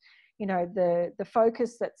challenges of, the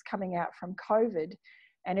focus that's coming out from COVID,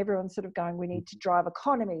 and everyone's sort of going, we need to drive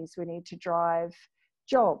economies, we need to drive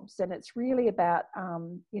jobs. And it's really about,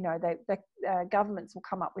 governments will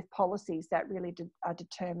come up with policies that really are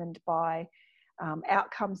determined by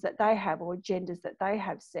outcomes that they have or agendas that they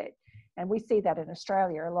have set. And we see that in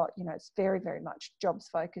Australia a lot. It's very, very much jobs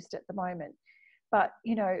focused at the moment. But,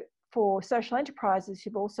 for social enterprises,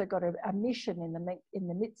 you've also got a mission in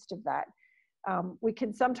the midst of that. We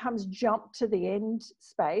can sometimes jump to the end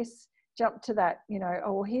space, jump to that,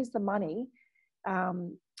 oh, here's the money.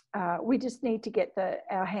 We just need to get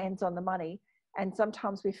our hands on the money. And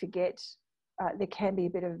sometimes we forget there can be a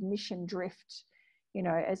bit of mission drift,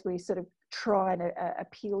 as we sort of try and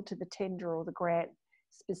appeal to the tender or the grant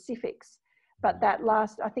specifics. But that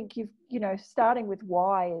last, I think starting with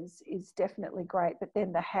why is definitely great, but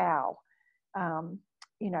then the how,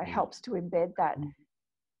 helps to embed that.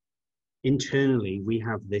 Internally, we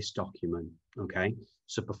have this document, okay?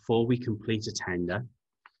 So before we complete a tender,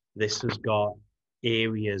 this has got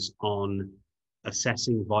areas on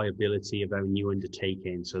assessing viability of our new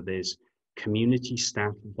undertaking. So there's community,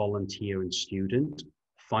 staff, volunteer and student,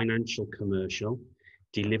 financial, commercial,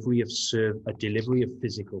 delivery of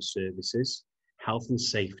physical services, health and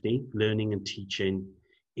safety, learning and teaching,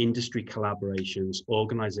 industry collaborations,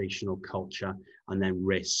 organizational culture, and then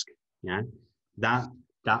risk. Yeah, that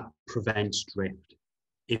prevents drift.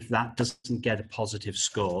 If that doesn't get a positive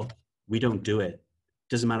score, we don't do it.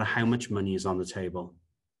 Doesn't matter how much money is on the table.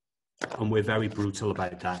 And we're very brutal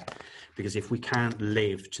about that, because if we can't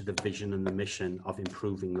live to the vision and the mission of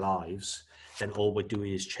improving lives, then all we're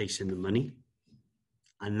doing is chasing the money.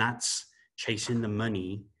 And that's chasing the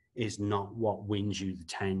money is not what wins you the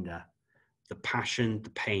tender. The passion,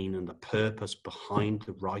 the pain, and the purpose behind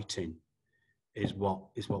the writing is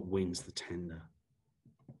what wins the tender.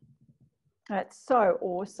 That's so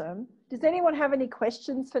awesome. Does anyone have any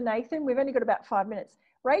questions for Nathan? We've only got about 5 minutes.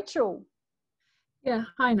 Rachel. Yeah,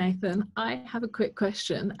 hi Nathan. I have a quick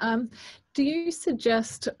question. Do you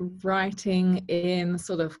suggest writing in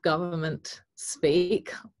sort of government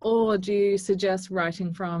speak, or do you suggest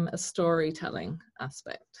writing from a storytelling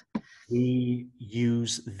aspect? We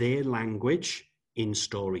use their language in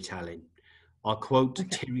storytelling. I'll quote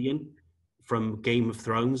Tyrion from Game of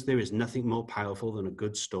Thrones: there is nothing more powerful than a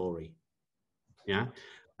good story. Yeah.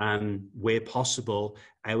 Where possible,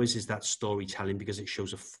 ours is that storytelling because it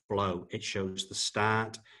shows a flow. It shows the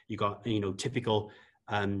start. You got, typical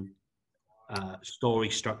story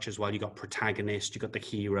structures. While you got protagonist, you got the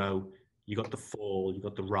hero, you got the fall, you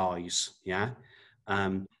got the rise. Yeah.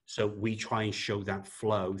 So we try and show that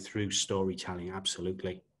flow through storytelling.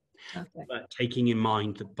 Absolutely. Okay. But taking in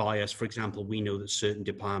mind the bias, for example, we know that certain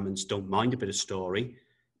departments don't mind a bit of story,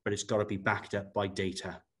 but it's got to be backed up by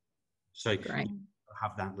data. So Great.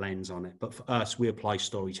 Have that lens on it. But for us, we apply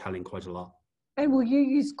storytelling quite a lot. And will you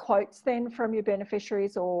use quotes then from your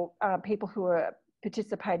beneficiaries or people who are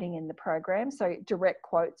participating in the program? So direct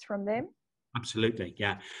quotes from them? Absolutely,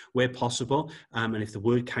 yeah. Where possible. And if the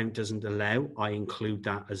word count doesn't allow, I include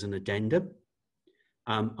that as an addendum.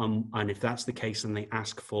 And if that's the case and they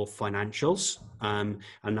ask for financials, and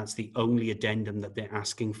that's the only addendum that they're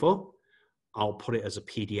asking for, I'll put it as a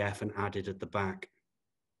PDF and add it at the back.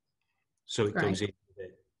 So it goes in with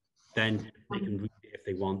it. Then they can read it if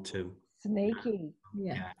they want to. Sneaky.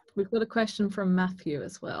 Yeah. We've got a question from Matthew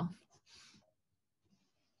as well.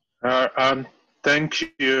 Thank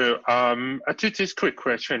you. Just this quick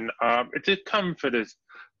question. It did come for this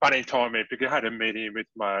funny timing because I had a meeting with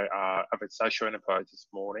my other social enterprise this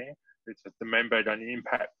morning. It's the member done the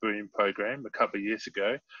Impact Boom program a couple of years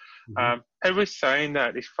ago. He was saying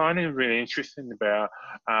that he's finding it really interesting about,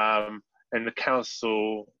 and the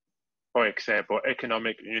council for example,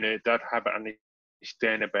 economic unit that have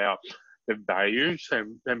understand about the values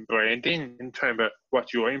and branding in terms of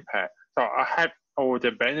what your impact. So I have all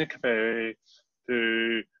the benefit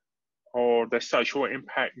to all the social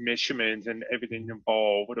impact measurements and everything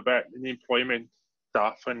involved about the employment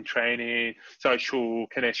stuff and training, social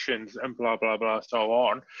connections, and blah, blah, blah, so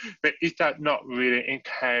on. But is that not really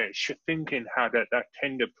encourage thinking how that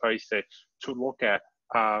tender process to look at?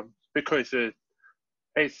 Because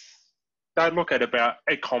it's they look at about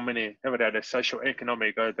economy, about the social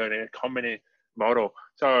economic, the economy model.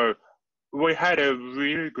 So we had a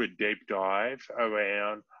really good deep dive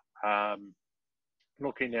around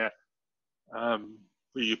looking at what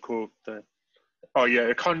you call the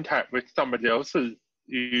contact with somebody else.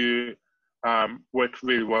 You work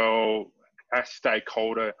really well as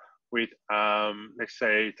stakeholder with let's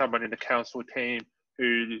say someone in the council team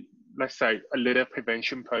who, let's say, a litter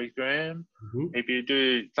prevention program. Mm-hmm. If you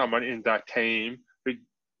do someone in that team who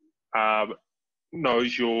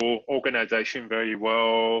knows your organization very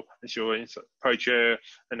well, it's your project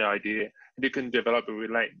and idea, and you can develop a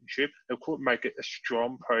relationship, it could make it a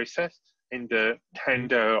strong process in the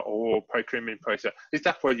tender or procurement process. Is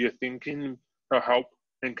that what you're thinking to help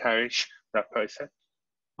encourage that process?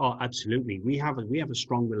 Oh, absolutely. We have a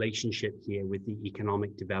strong relationship here with the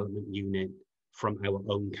Economic Development Unit from our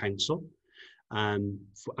own council. And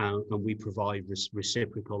we provide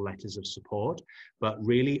reciprocal letters of support, but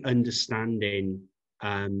really understanding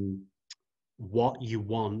what you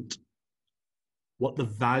want, what the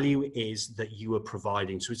value is that you are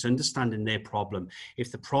providing. So it's understanding their problem.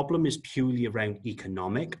 If the problem is purely around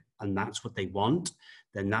economic and that's what they want,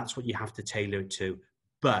 then that's what you have to tailor it to.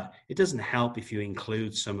 But it doesn't help if you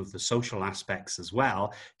include some of the social aspects as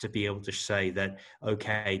well to be able to say that,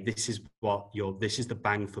 okay, this is the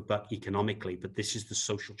bang for buck economically, but this is the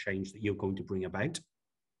social change that you're going to bring about.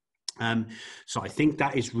 So I think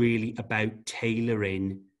that is really about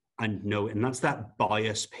tailoring and that's that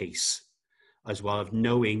bias piece as well, of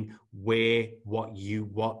knowing what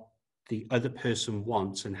the other person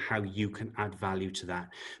wants and how you can add value to that.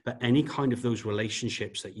 But any kind of those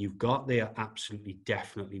relationships that you've got, they are absolutely,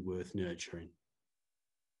 definitely worth nurturing.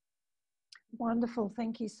 Wonderful.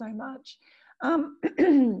 Thank you so much.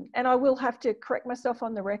 And I will have to correct myself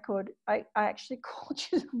on the record. I actually called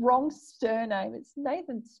you the wrong surname. It's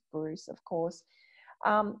Nathan Spruce, of course.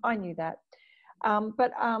 I knew that.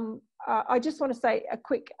 But I just want to say a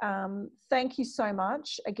quick thank you so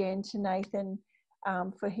much again to Nathan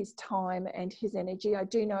for his time and his energy. I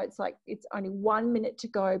do know it's only 1 minute to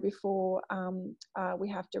go before we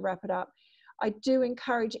have to wrap it up. I do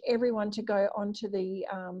encourage everyone to go onto the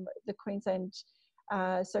Queensland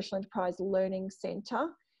Social Enterprise Learning Centre.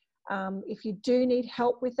 If you do need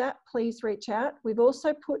help with that, please reach out. We've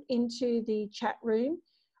also put into the chat room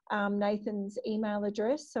Nathan's email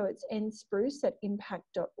address, so it's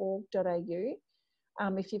nspruce@impact.org.au.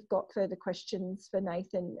 If you've got further questions for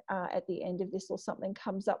Nathan at the end of this, or something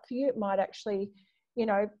comes up for you, it might actually,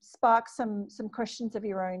 spark some questions of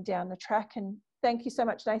your own down the track. And thank you so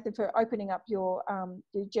much, Nathan, for opening up your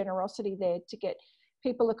generosity there to get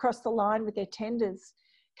people across the line with their tenders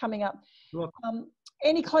coming up.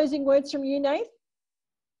 Any closing words from you, Nate?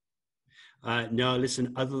 No,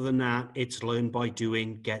 listen, other than that, it's learn by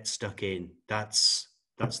doing, get stuck in. That's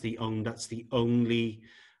the only,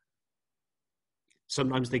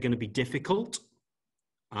 sometimes they're going to be difficult,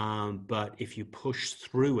 but if you push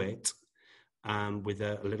through it with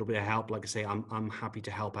a little bit of help, like I say, I'm happy to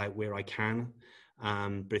help out where I can.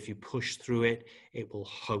 But if you push through it, it will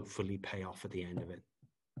hopefully pay off at the end of it.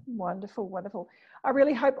 Wonderful, wonderful. I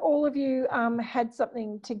really hope all of you had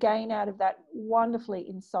something to gain out of that wonderfully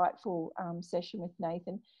insightful session with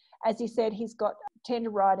Nathan. As he said, he's got a tender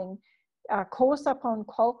writing course up on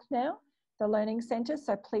Qualc now, the Learning Centre,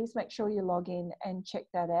 so please make sure you log in and check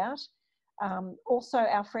that out. Also,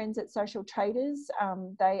 our friends at Social Traders,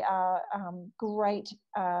 they are great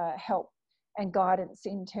help and guidance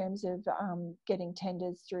in terms of getting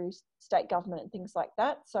tenders through state government and things like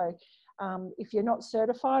that. So if you're not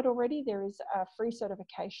certified already, there is a free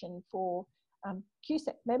certification for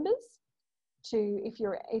QSEC members. If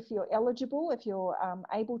you're eligible, if you're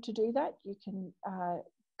able to do that, you can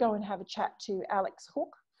go and have a chat to Alex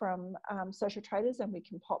Hook from Social Traders, and we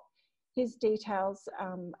can pop his details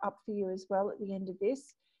up for you as well at the end of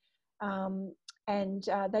this. And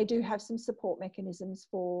they do have some support mechanisms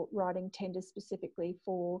for writing tenders specifically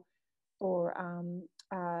for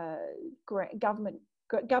government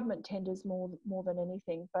tenders more than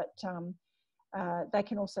anything, but they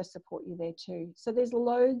can also support you there too. So there's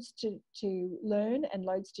loads to learn and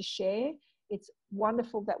loads to share it's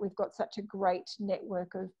wonderful that we've got such a great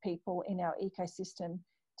network of people in our ecosystem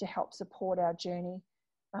to help support our journey,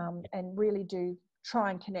 and really do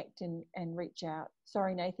try and connect and reach out.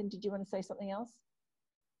 Sorry, Nathan, did you want to say something else?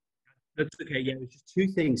 That's okay. Yeah, it's just two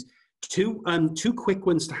things. Two quick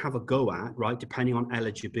ones to have a go at, right, depending on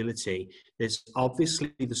eligibility. There's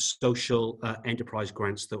obviously the social enterprise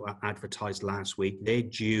grants that were advertised last week. They're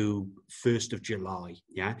due 1st of July,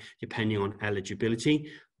 yeah, depending on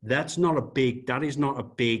eligibility. That is not a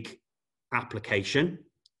big application.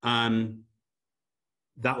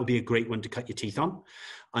 That would be a great one to cut your teeth on.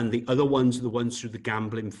 And the other ones are the ones through the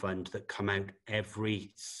gambling fund that come out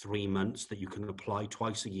every 3 months that you can apply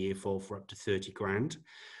twice a year for up to 30 grand.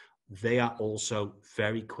 They are also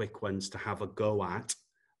very quick ones to have a go at.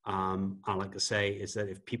 I like to say is that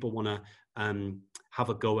if people want to have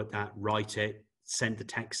a go at that, write it, send the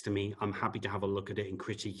text to me. I'm happy to have a look at it and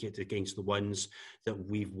critique it against the ones that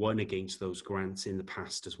we've won against those grants in the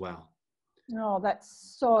past as well. Oh,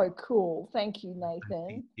 that's so cool. Thank you,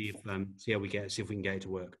 Nathan. See if we can get it to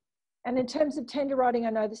work. And in terms of tender writing, I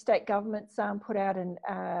know the state government's put out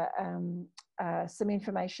some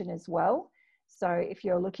information as well. So if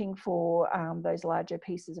you're looking for those larger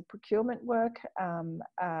pieces of procurement work,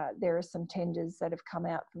 there are some tenders that have come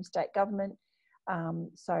out from state government.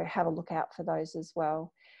 So have a look out for those as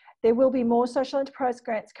well. There will be more social enterprise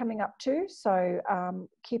grants coming up too, so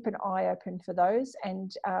keep an eye open for those.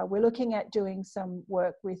 And we're looking at doing some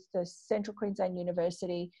work with the Central Queensland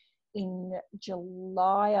University in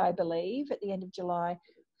July, I believe, at the end of July,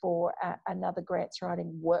 for another grants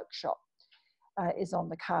writing workshop is on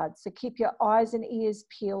the card. So keep your eyes and ears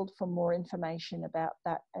peeled for more information about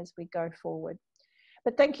that as we go forward.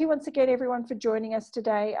 But thank you once again, everyone, for joining us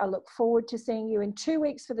today. I look forward to seeing you in 2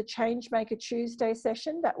 weeks for the Changemaker Tuesday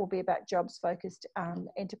session. That will be about jobs-focused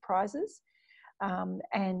enterprises.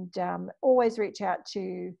 Always reach out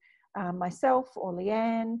to myself or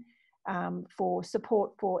Leanne for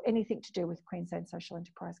support for anything to do with Queensland Social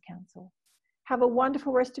Enterprise Council. Have a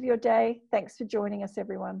wonderful rest of your day. Thanks for joining us,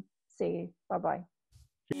 everyone. See you. Bye-bye.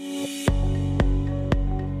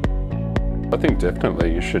 I think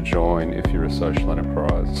definitely you should join if you're a social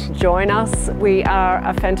enterprise. Join us. We are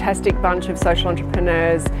a fantastic bunch of social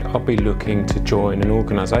entrepreneurs. I'll be looking to join an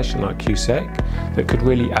organisation like QSEC that could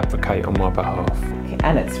really advocate on my behalf.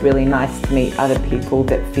 And it's really nice to meet other people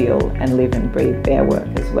that feel and live and breathe their work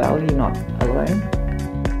as well. You're not alone.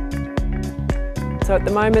 So at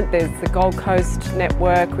the moment there's the Gold Coast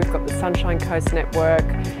Network, we've got the Sunshine Coast Network,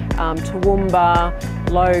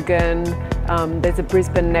 Toowoomba, Logan, there's a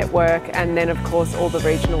Brisbane network, and then of course all the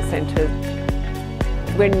regional centres.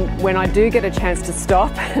 When I do get a chance to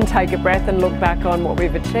stop and take a breath and look back on what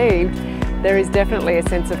we've achieved, there is definitely a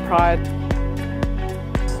sense of pride.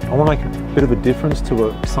 I want to make a bit of a difference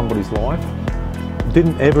to somebody's life.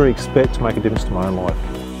 Didn't ever expect to make a difference to my own life.